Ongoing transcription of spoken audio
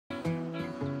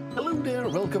Hello there,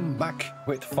 welcome back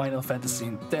with Final Fantasy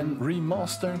X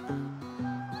Remaster.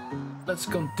 Let's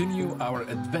continue our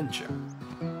adventure.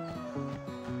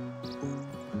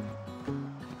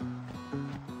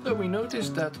 So we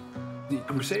noticed that the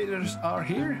Crusaders are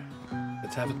here.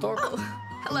 Let's have a talk. Oh,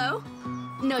 hello.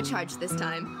 No charge this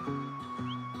time.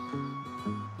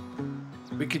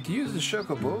 We could use the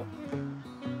Chocobo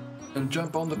and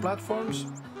jump on the platforms,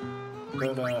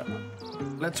 but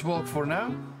let's walk for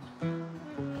now.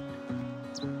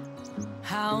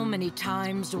 How many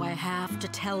times do I have to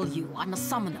tell you I'm a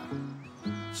summoner?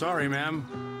 Sorry, ma'am.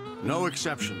 No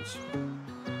exceptions.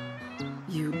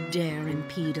 You dare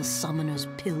impede a summoner's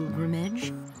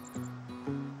pilgrimage?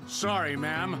 Sorry,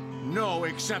 ma'am. No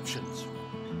exceptions.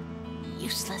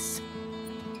 Useless.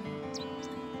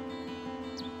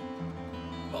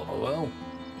 Well.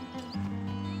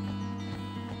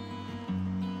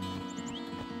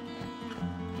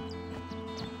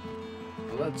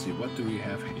 Let's see, what do we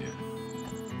have here?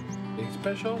 Anything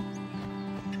special?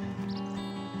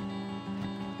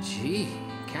 Gee,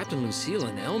 Captain Lucille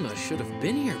and Elma should have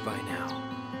been here by now.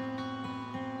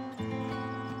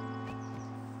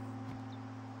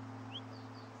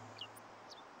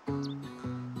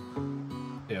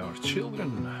 They are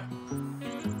children.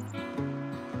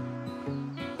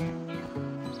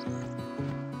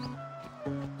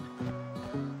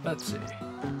 Let's see.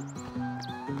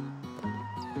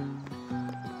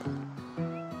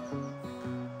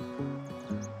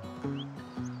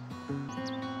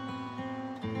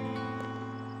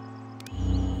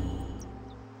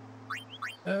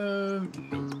 Nope.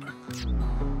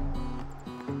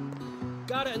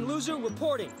 Gata and Loser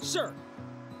reporting, sir.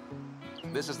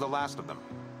 This is the last of them.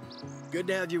 Good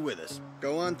to have you with us.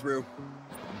 Go on through.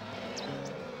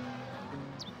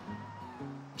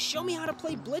 Show me how to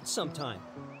play Blitz sometime.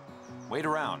 Wait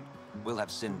around. We'll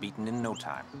have Sin beaten in no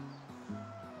time.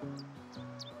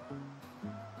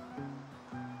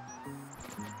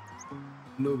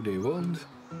 No, they won't.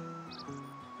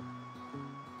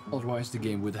 Otherwise the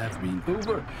game would have been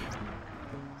over.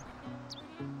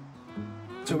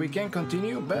 So we can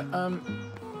continue, but I'm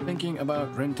thinking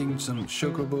about renting some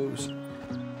chocobos.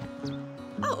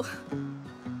 Oh.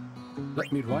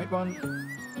 Let me ride one.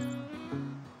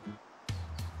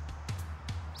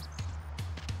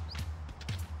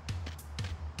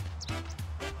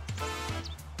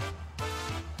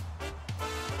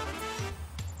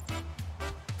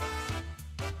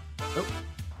 Oh.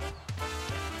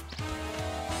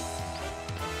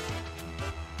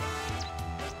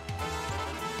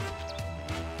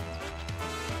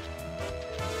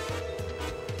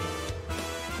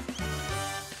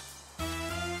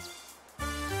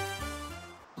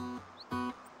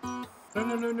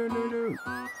 No.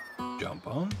 Jump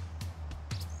on.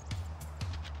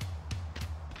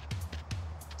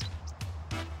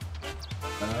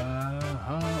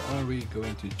 How are we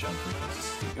going to jump with this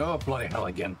thing? Oh, bloody hell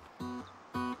again.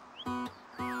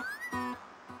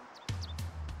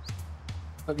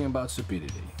 Talking about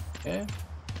stupidity, yeah?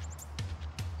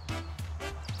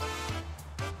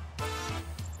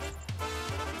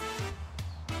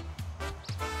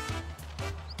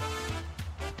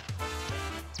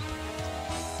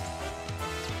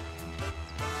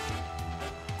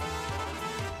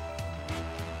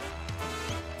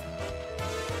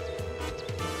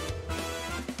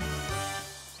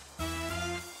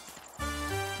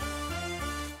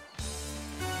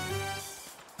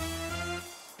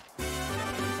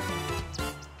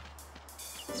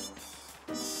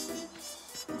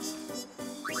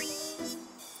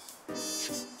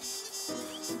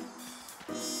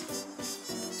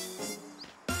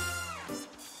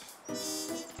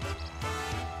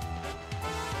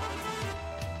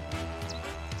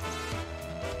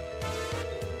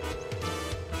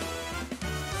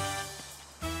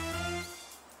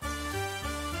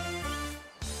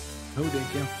 No, they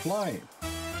can fly.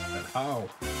 But how?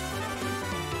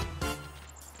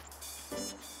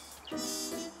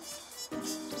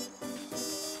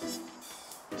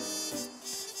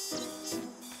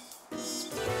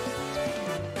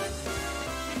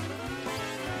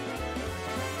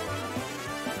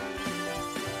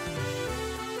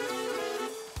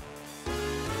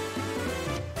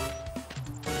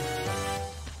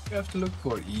 You have to look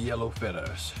for yellow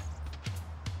feathers.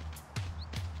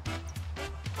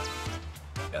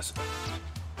 Yes.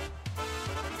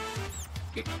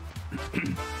 Okay.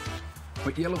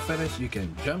 With yellow feathers you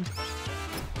can jump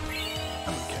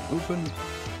and we can open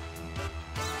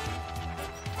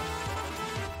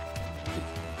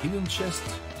the hidden chest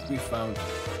we found.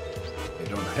 They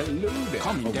don't. Hello there.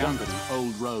 Coming down to the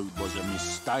old road was a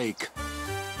mistake.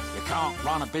 You can't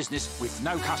run a business with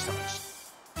no customers.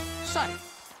 Say,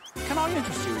 Can I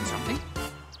interest you in something?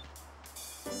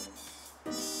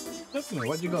 Definitely,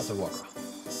 what you got to Walker?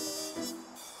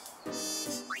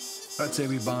 Let's say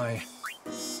we buy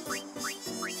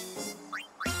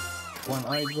one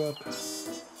eye drop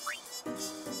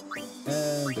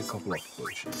and a couple of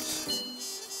potions.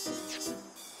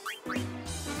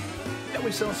 And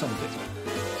we sell something.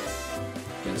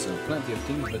 Can sell plenty of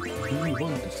things, but do we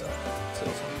want to sell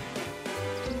something?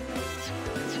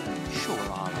 Sure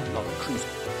are a lot of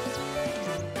cruisers.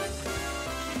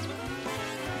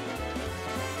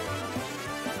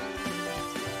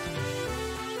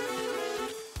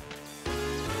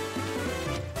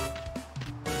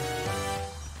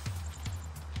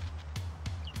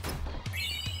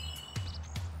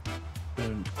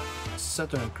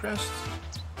 Saturn crest.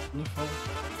 Wonderful.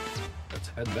 Let's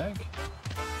head back.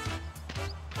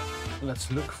 Let's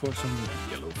look for some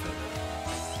yellow feather.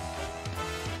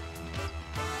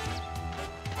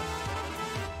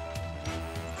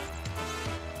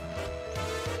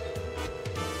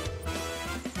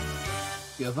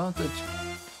 The advantage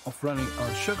of running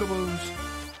on chocobos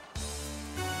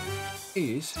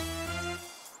is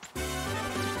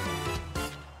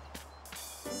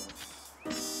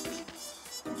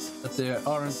that there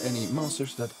aren't any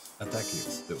monsters that attack you.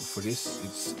 So for this,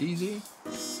 it's easy.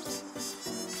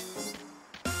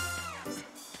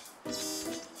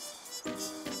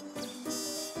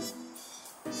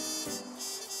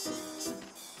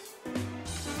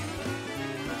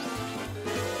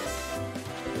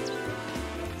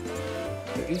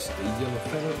 There is a yellow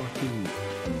feather or two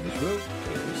on this road.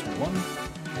 There is one.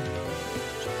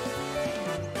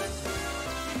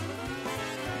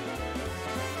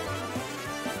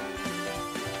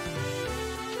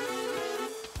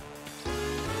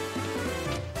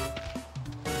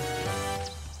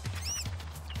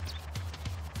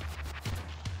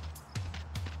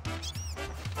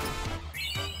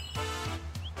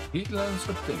 Heatlands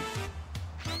obtained.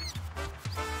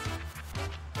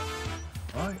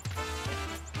 Right.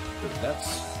 So that's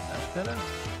that feather.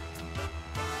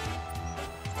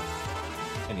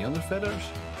 Any other feathers?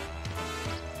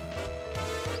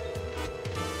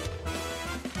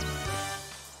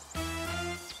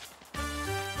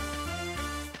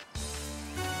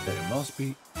 There must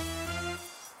be.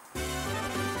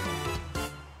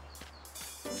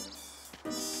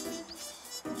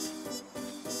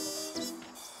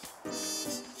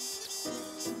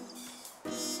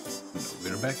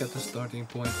 Back at the starting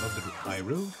point of the high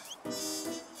road.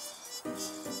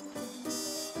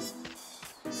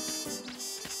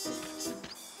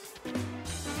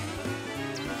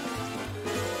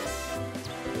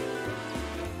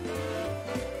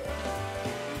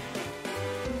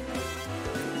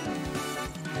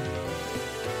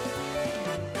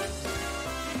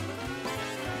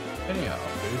 Anyhow,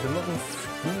 there is a lot of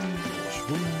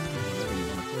swoon, whatever you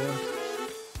want to call it.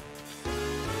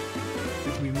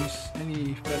 Did we miss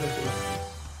any feathers?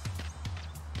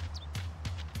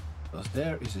 Because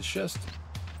there is a chest.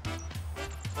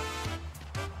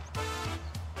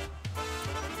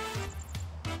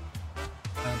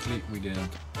 Apparently we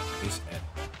didn't miss any.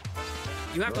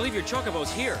 You have to leave your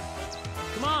chocobos here.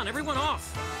 Come on, everyone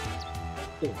off.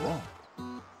 Oh, wrong.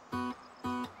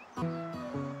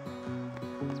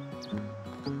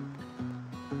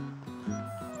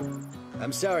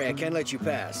 I'm sorry, I can't let you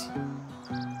pass.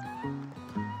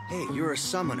 Hey, you're a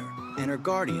summoner, and her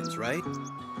guardians, right?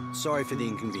 Sorry for the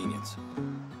inconvenience.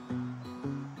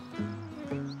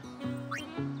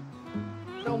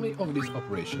 Tell me of this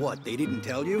operation. What, they didn't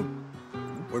tell you?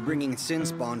 We're bringing sin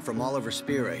spawn from all over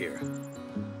Spira here.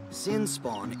 Sin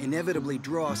spawn inevitably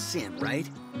draws sin, right?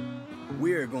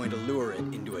 We're going to lure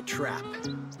it into a trap.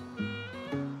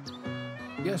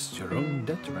 Yes, your own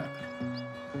death trap.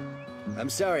 I'm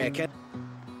sorry, I can't...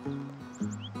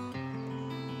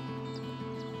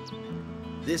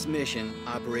 This mission,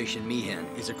 Operation Mihan,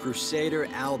 is a Crusader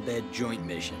Al-Bhed joint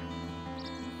mission.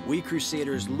 We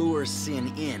Crusaders lure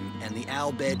sin in, and the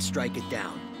Al-Bhed strike it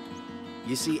down.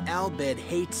 You see, Al-Bhed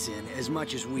hates sin as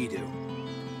much as we do.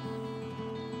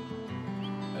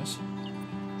 Yes.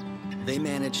 They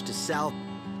manage to salve...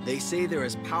 They say they're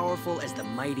as powerful as the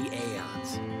mighty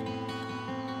Aeons.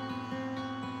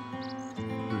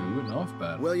 True enough,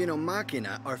 but... Well, you know,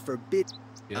 Machina are forbidden.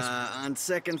 Yes. On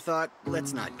second thought,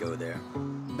 let's not go there.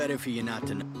 Better for you not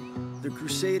to know. The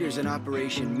Crusaders in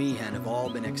Operation Mihan have all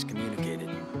been excommunicated.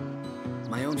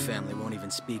 My own family won't even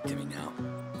speak to me now.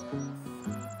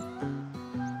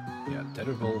 Yeah,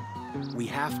 terrible. We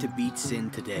have to beat sin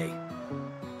today.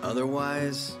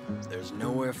 Otherwise, there's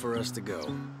nowhere for us to go.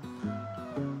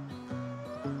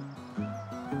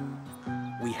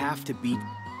 We have to beat...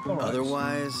 All right.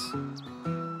 Otherwise...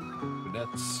 With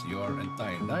That's your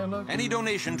entire dialogue. Any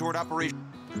donation toward Operation...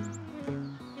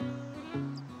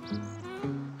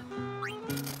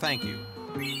 Thank you.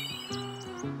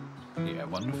 Yeah,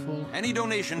 wonderful. Any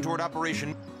donation toward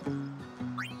Operation...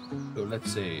 So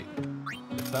let's say...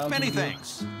 1,000 Many gold.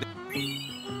 thanks.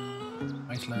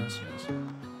 Icelands, yes.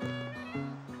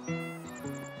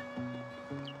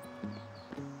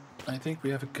 I think we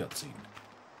have a cutscene.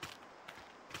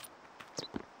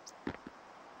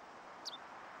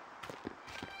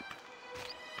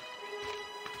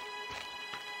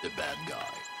 The bad guy.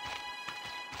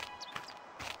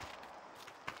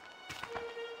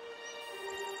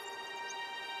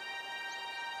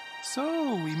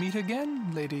 So, we meet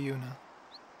again, Lady Yuna.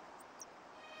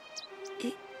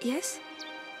 Yes?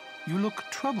 You look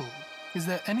troubled. Is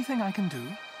there anything I can do?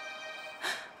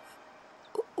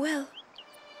 Well...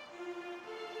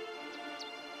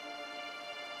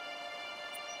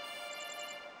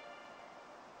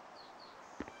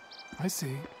 I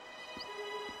see.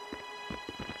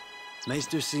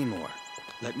 Maester Seymour,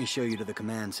 let me show you to the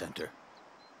command center.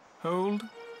 Hold.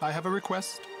 I have a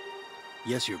request.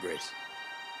 Yes, Your Grace.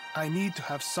 I need to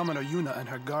have Summoner Yuna and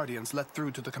her guardians let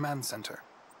through to the command center.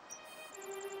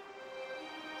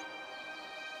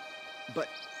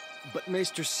 But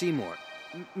Maester Seymour...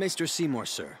 Maester Seymour,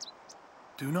 sir.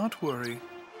 Do not worry.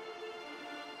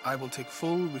 I will take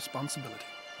full responsibility.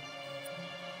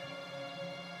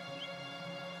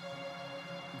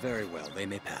 Very well, they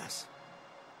may pass.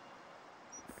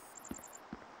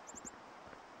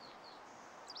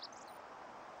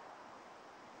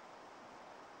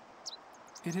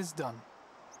 It is done.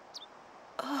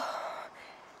 Oh,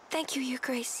 thank you, Your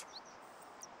Grace.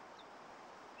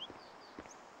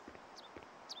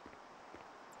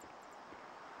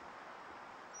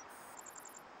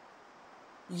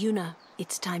 Yuna,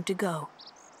 it's time to go.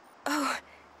 Oh,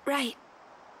 right.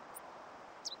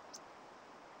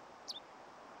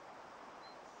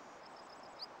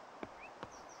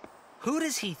 Who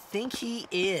does he think he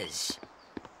is?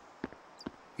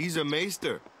 He's a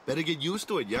maester. Better get used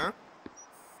to it, yeah?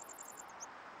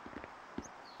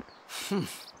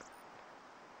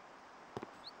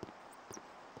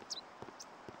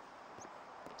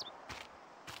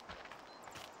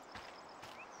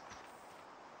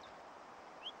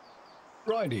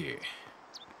 Righty.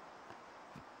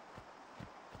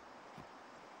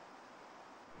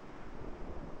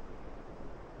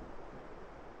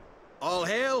 All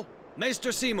hail,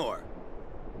 Maester Seymour.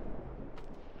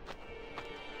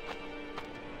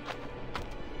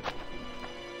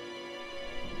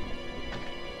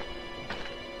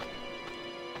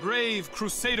 Brave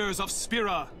Crusaders of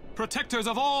Spira, protectors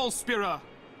of all Spira.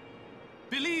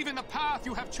 Believe in the path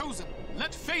you have chosen.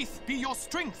 Let faith be your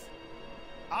strength.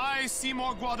 I,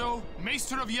 Seymour Guado,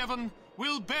 Maester of Yevon,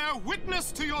 will bear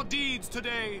witness to your deeds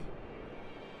today.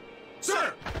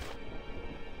 Sir!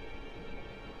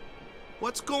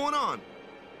 What's going on?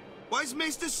 Why is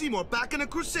Maester Seymour backing the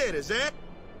Crusaders, eh?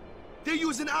 They're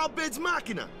using Albed's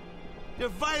Machina. They're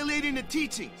violating the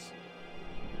teachings.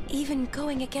 Even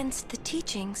going against the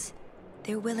teachings,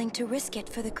 they're willing to risk it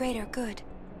for the greater good.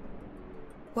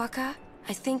 Waka,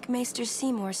 I think Maester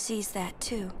Seymour sees that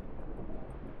too.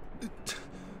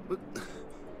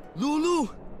 Lulu!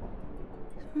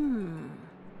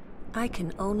 I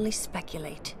can only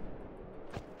speculate.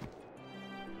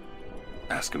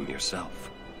 Ask him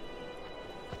yourself.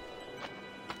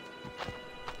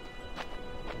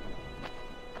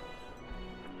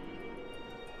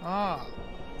 Ah,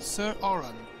 Sir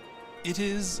Oran. It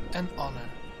is an honor.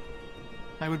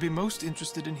 I would be most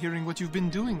interested in hearing what you've been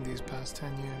doing these past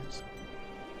 10 years.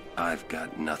 I've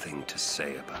got nothing to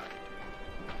say about it.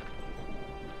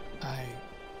 I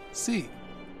see.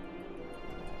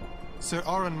 Sir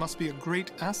Oran must be a great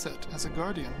asset as a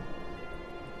guardian.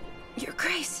 Your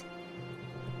Grace!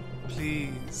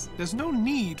 Please, there's no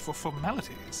need for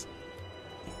formalities.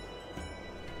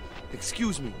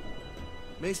 Excuse me.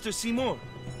 Maester Seymour,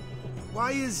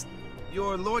 why is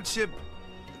your lordship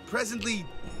present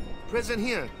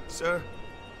here, sir?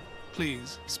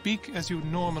 Please, speak as you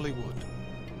normally would.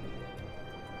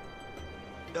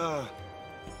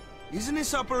 Isn't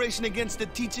this operation against the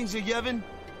teachings of Yevon?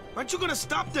 Aren't you gonna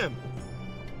stop them?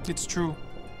 It's true.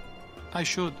 I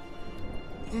should.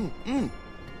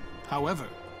 However,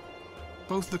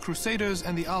 both the Crusaders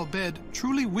and the Al-Bhed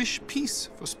truly wish peace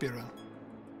for Spira.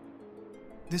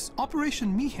 This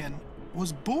Operation Mihen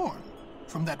was born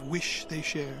from that wish they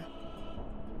share.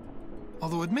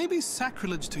 Although it may be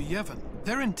sacrilege to Yevon,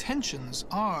 their intentions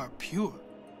are pure.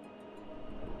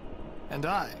 And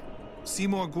I,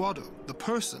 Seymour Guado, the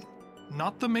person,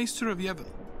 not the Maester of Yevon,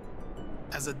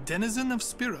 as a denizen of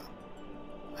Spira,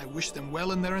 I wish them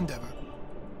well in their endeavor.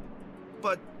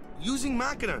 but using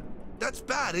Machina, that's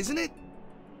bad, isn't it?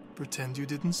 Pretend you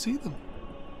didn't see them.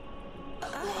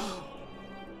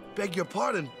 Beg your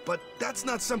pardon, but that's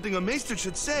not something a maester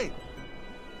should say.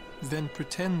 Then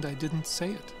pretend I didn't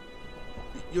say it.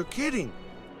 You're kidding.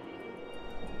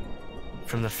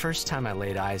 From the first time I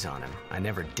laid eyes on him, I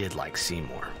never did like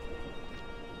Seymour.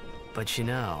 But you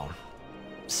know,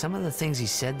 some of the things he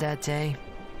said that day,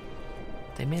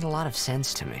 they made a lot of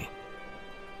sense to me.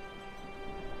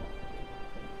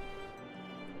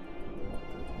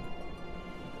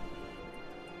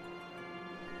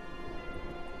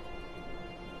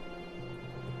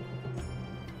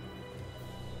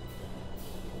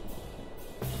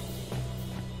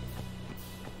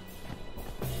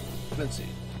 Let's see.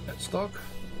 Let's talk.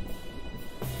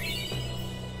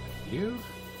 You.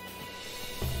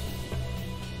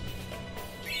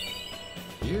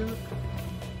 You.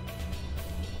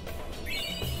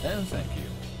 And thank you.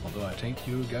 Although I think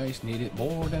you guys need it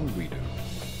more than we do.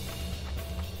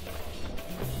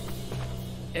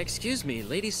 Excuse me,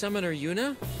 Lady Summoner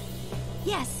Yuna?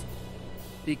 Yes.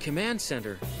 The command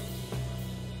center.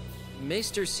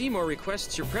 Maester Seymour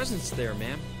requests your presence there,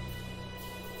 ma'am.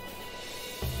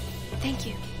 Thank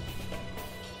you.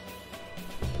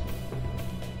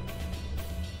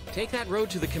 Take that road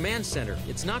to the command center.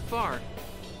 It's not far.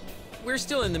 We're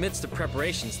still in the midst of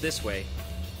preparations this way.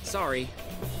 Sorry.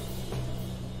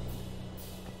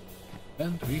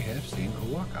 And we have seen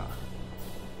Owaka.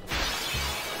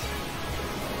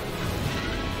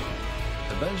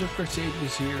 A bunch of Crusaders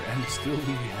is here and still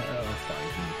we are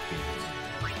fighting things.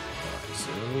 Alright,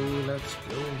 so let's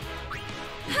go.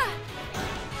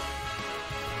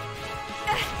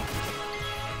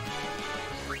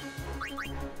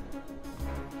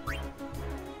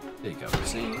 Take out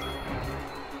C.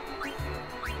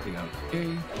 Take out A.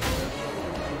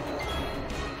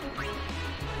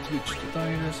 Switch to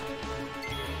tires.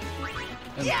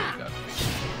 And take out B.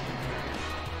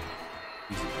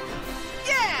 Easy.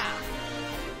 Yeah!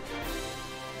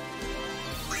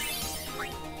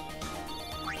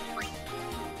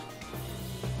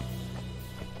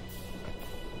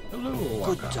 Hello,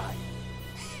 Waka.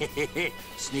 Good day.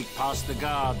 Sneak past the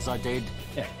guards, I did.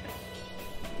 Yeah.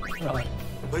 Right.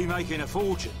 Be making a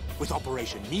fortune with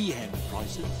Operation Mayhem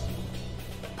prices.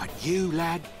 But you,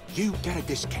 lad, you get a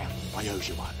discount. I owe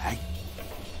you one, eh?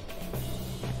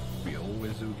 We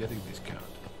always do get a discount.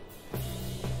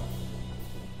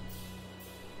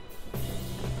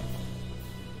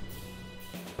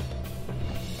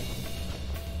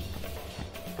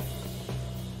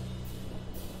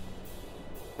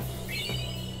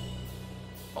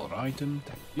 All item,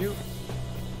 thank you.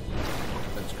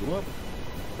 Let's go up.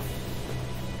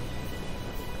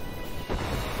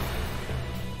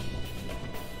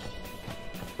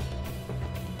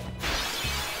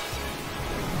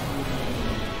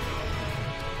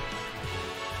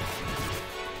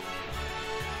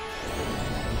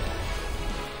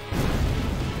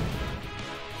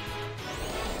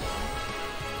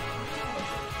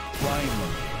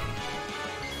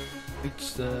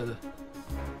 It's the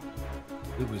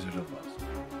Wizard of Oz.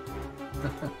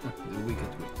 The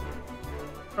Wicked Witch.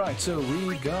 Right, so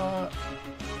we got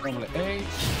normally A.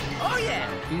 Oh yeah!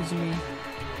 Easily.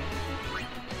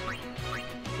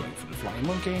 Going for the flying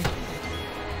monkey.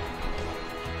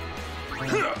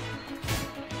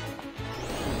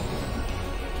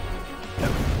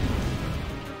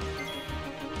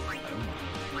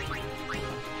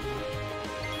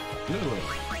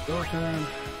 Your turn.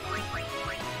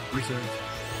 Wizard.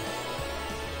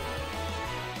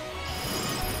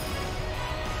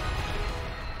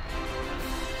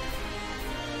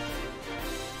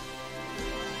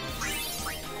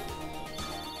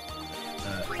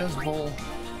 S-ball.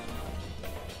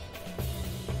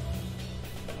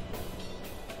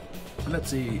 Let's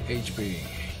see, HP.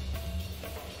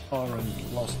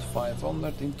 Aaron lost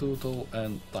 500 in total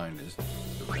and time is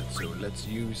good. So let's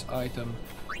use item,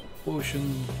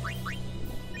 potion,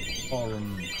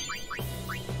 Aaron.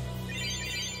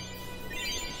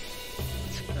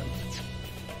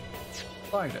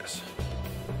 Titus.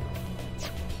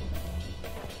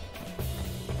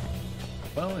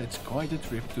 Well, it's quite a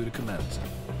trip to the command center.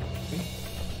 Okay.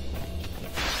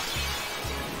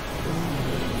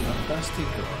 Fantastic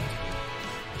god.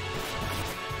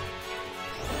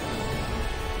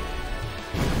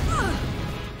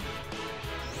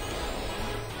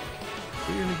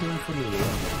 Really going for the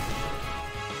run.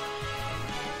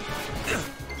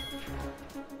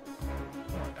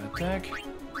 Attack.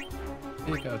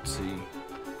 Take out C.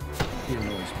 He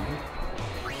annoys me.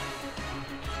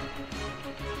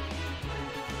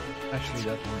 Actually,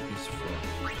 that one is for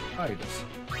Titus.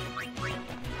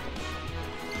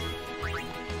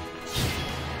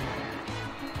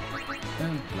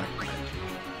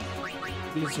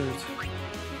 Blizzard.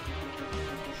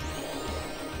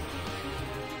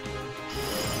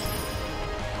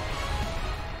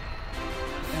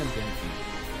 And then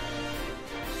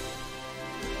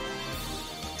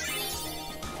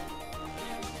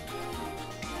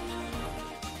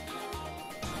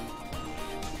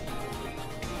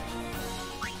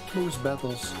most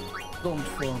battles don't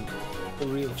form a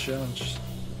real challenge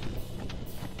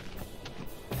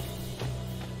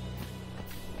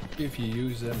if you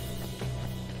use them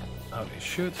how they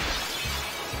should.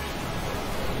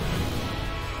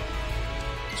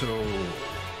 So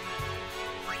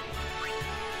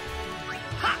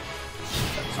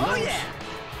Oh yeah!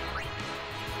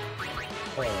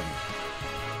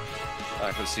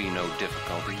 I foresee no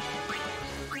difficulty.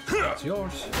 It's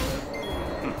yours.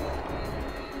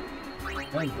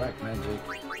 And black magic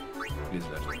is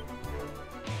better.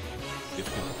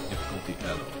 Difficulty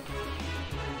alloy.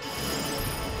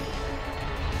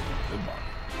 Goodbye.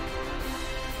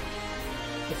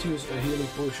 Let's use a healing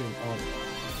potion on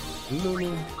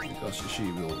Lulu because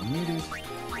she will need it.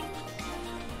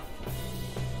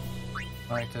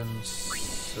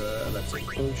 Items, let's say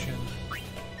potion.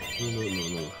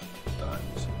 Lulu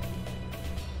times.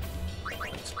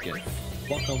 Let's get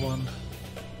Waka one.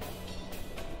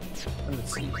 And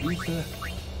let's see, ether.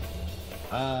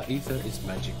 Ether is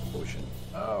magic potion.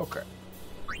 Okay.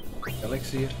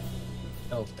 Elixir,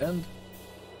 health and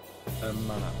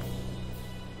mana.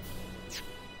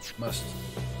 Must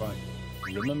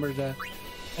remember that.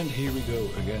 And here we go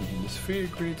again in the sphere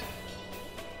grid.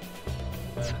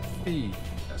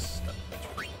 Yes,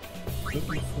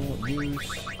 looking for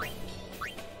use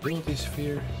ability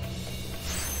sphere.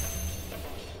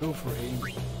 Go for aim.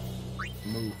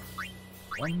 Move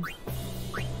 1.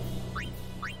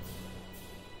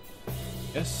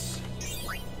 Yes.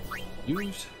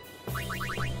 Use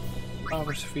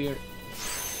power sphere.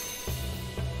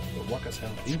 The Waka's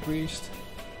health increased.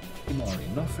 Imari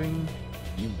nothing.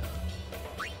 Yuna.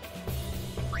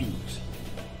 Use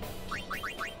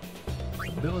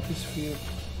ability sphere.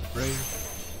 Brave.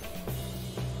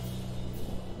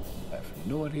 I have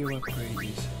no idea what brave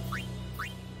is.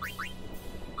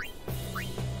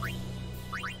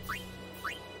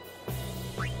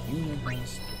 Yuna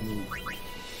has to move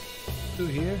to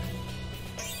here.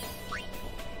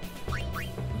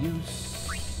 Use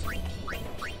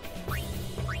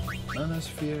mana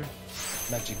sphere.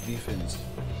 Magic defense.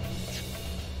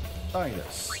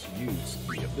 Titus. Use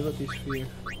the ability sphere.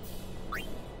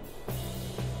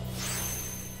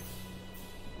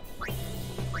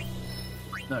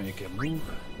 Now you can move.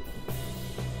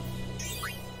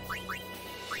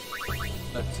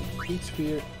 Let's see. Heat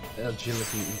sphere.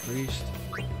 Agility increased.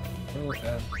 Oh,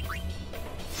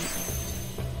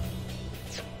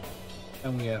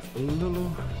 and we have Lulu.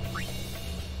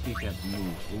 He can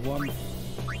move 1.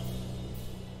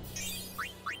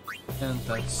 And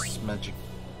that's magic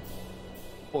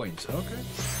points. Okay.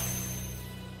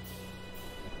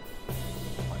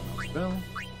 Final spell.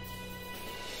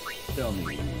 Tell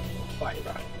me. Fire.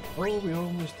 Oh, we're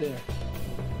almost there.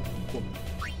 Boom.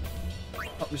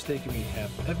 Not mistaken, we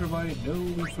have everybody. No,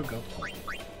 we forgot one.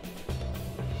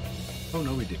 Oh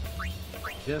no, we didn't.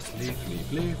 Just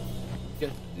leave.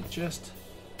 Get the chest.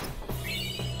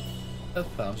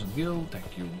 1,000 gil.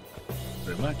 Thank you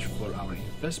very much for our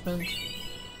investment.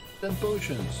 10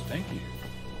 potions. Thank you.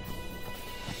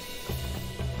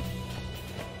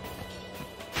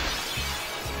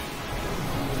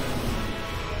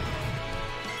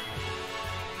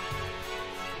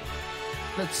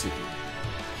 Let's see.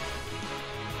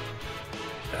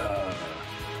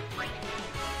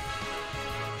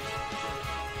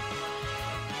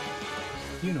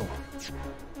 You know what?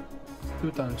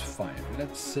 2 times 5.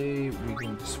 Let's say we're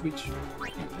going to switch here,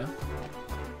 yeah?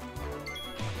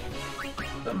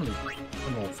 Suddenly,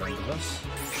 an old friend of us.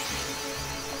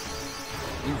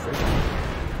 He's ready.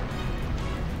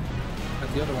 And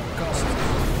the other one casts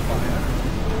fire.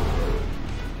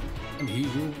 And he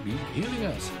will be healing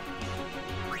us.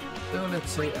 So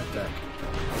let's say attack.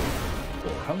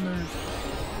 400.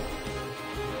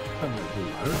 100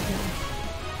 will hurt him.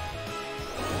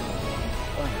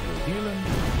 5 will heal him.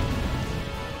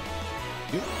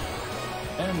 Good.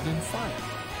 And then fire.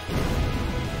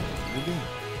 Again.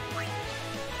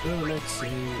 So let's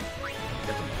say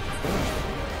get him first.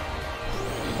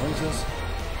 He annoys us.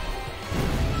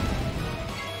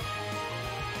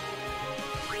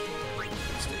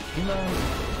 Let's take him out.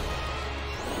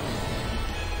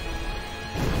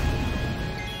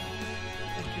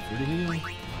 The heal.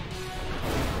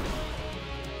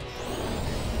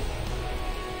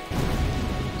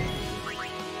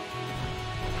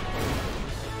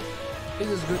 This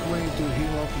is a good way to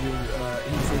heal up your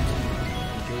infantry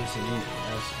in case it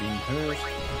has been hurt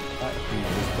by a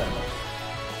previous battle.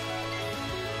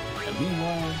 And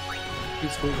meanwhile,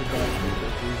 it's overdrive with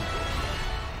that reason.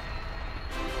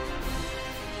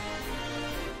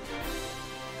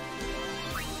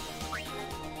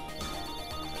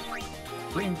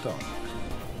 Flame tongue.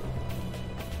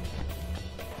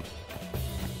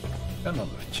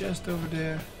 Another chest over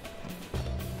there.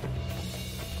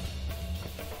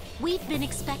 We've been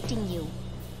expecting you.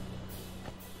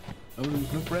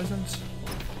 No presents?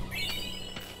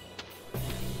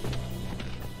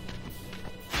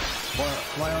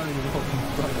 Why are you walking in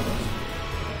front of us?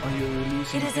 Are you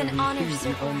releasing It is an honor,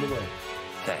 Sir. on the way?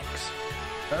 Thanks.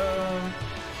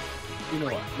 You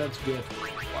know what? Let's get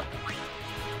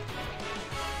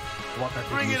Waka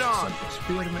can Bring it use on! some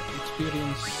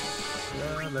experience.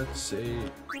 Let's say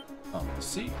on the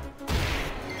sea.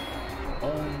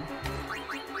 On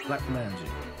black magic.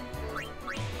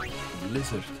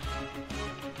 Lizard.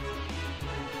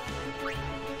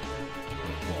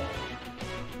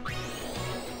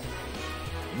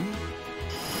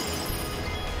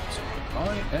 So I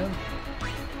am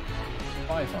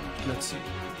 500. Let's see.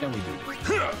 Can we do it?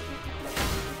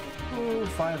 Oh,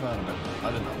 5 out of them. I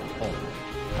don't know. Oh,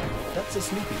 that's a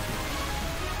sleepy.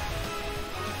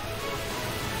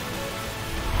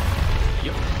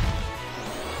 Yep.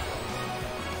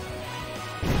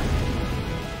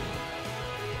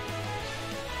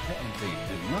 And they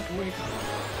did not wake up.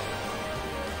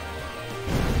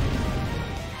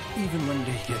 Even when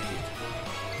they get hit.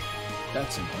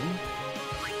 That's annoying.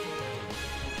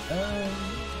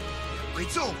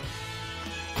 It's over.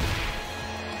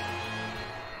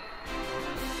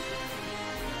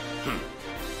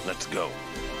 Let's go.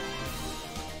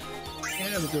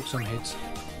 Yeah, we took some hits.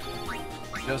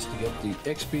 Just to get the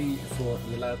XP for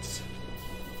the lads.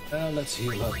 Let's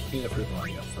heal up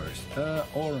everybody up first.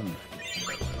 Oren.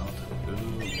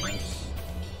 Ooh, yes.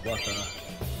 Waka.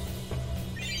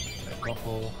 A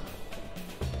couple.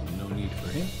 No need for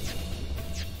him.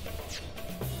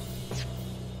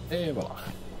 Et voila.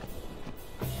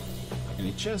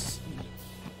 Any chests?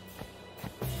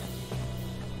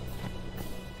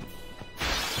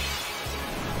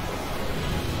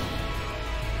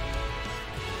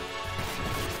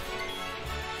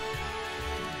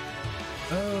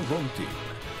 Wrong team.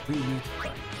 We need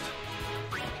fight.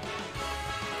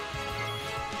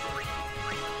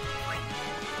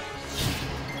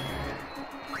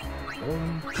 Oh,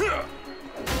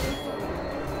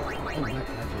 black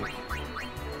magic.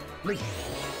 Listen.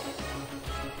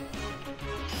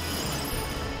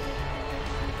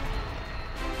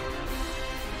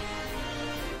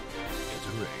 It's a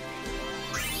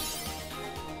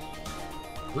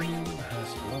ring. Who has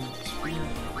one spear?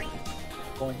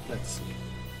 Point, let's see.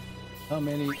 How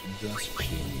many does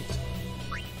she need?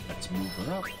 Let's move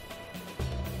her up.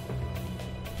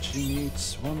 She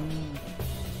needs 1,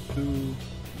 2,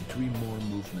 3 more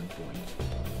movement points.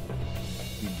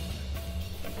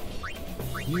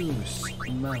 Use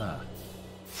mana.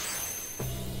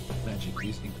 Magic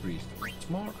is increased once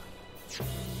more.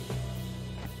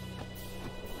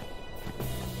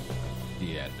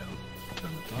 Yeah, no.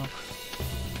 Don't talk.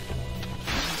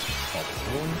 Pop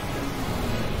one.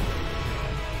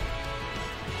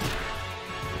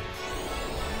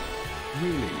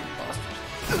 Really, bastard.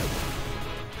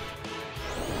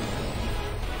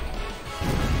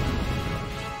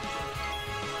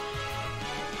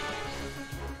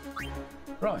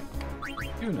 Right,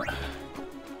 Yuna.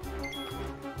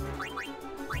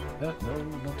 No,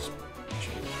 not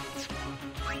special.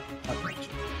 Not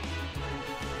magic.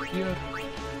 Here.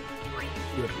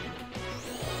 Here.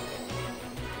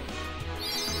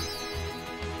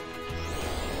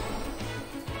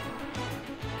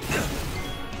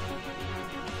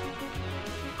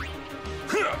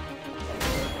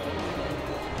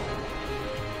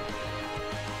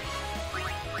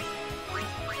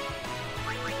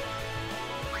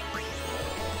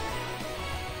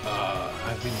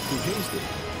 I've been too hasty.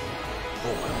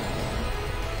 Oh well.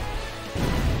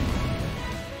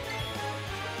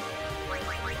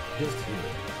 Just here.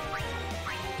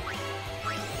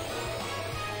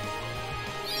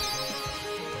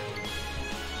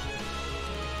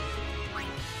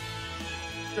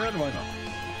 And why not?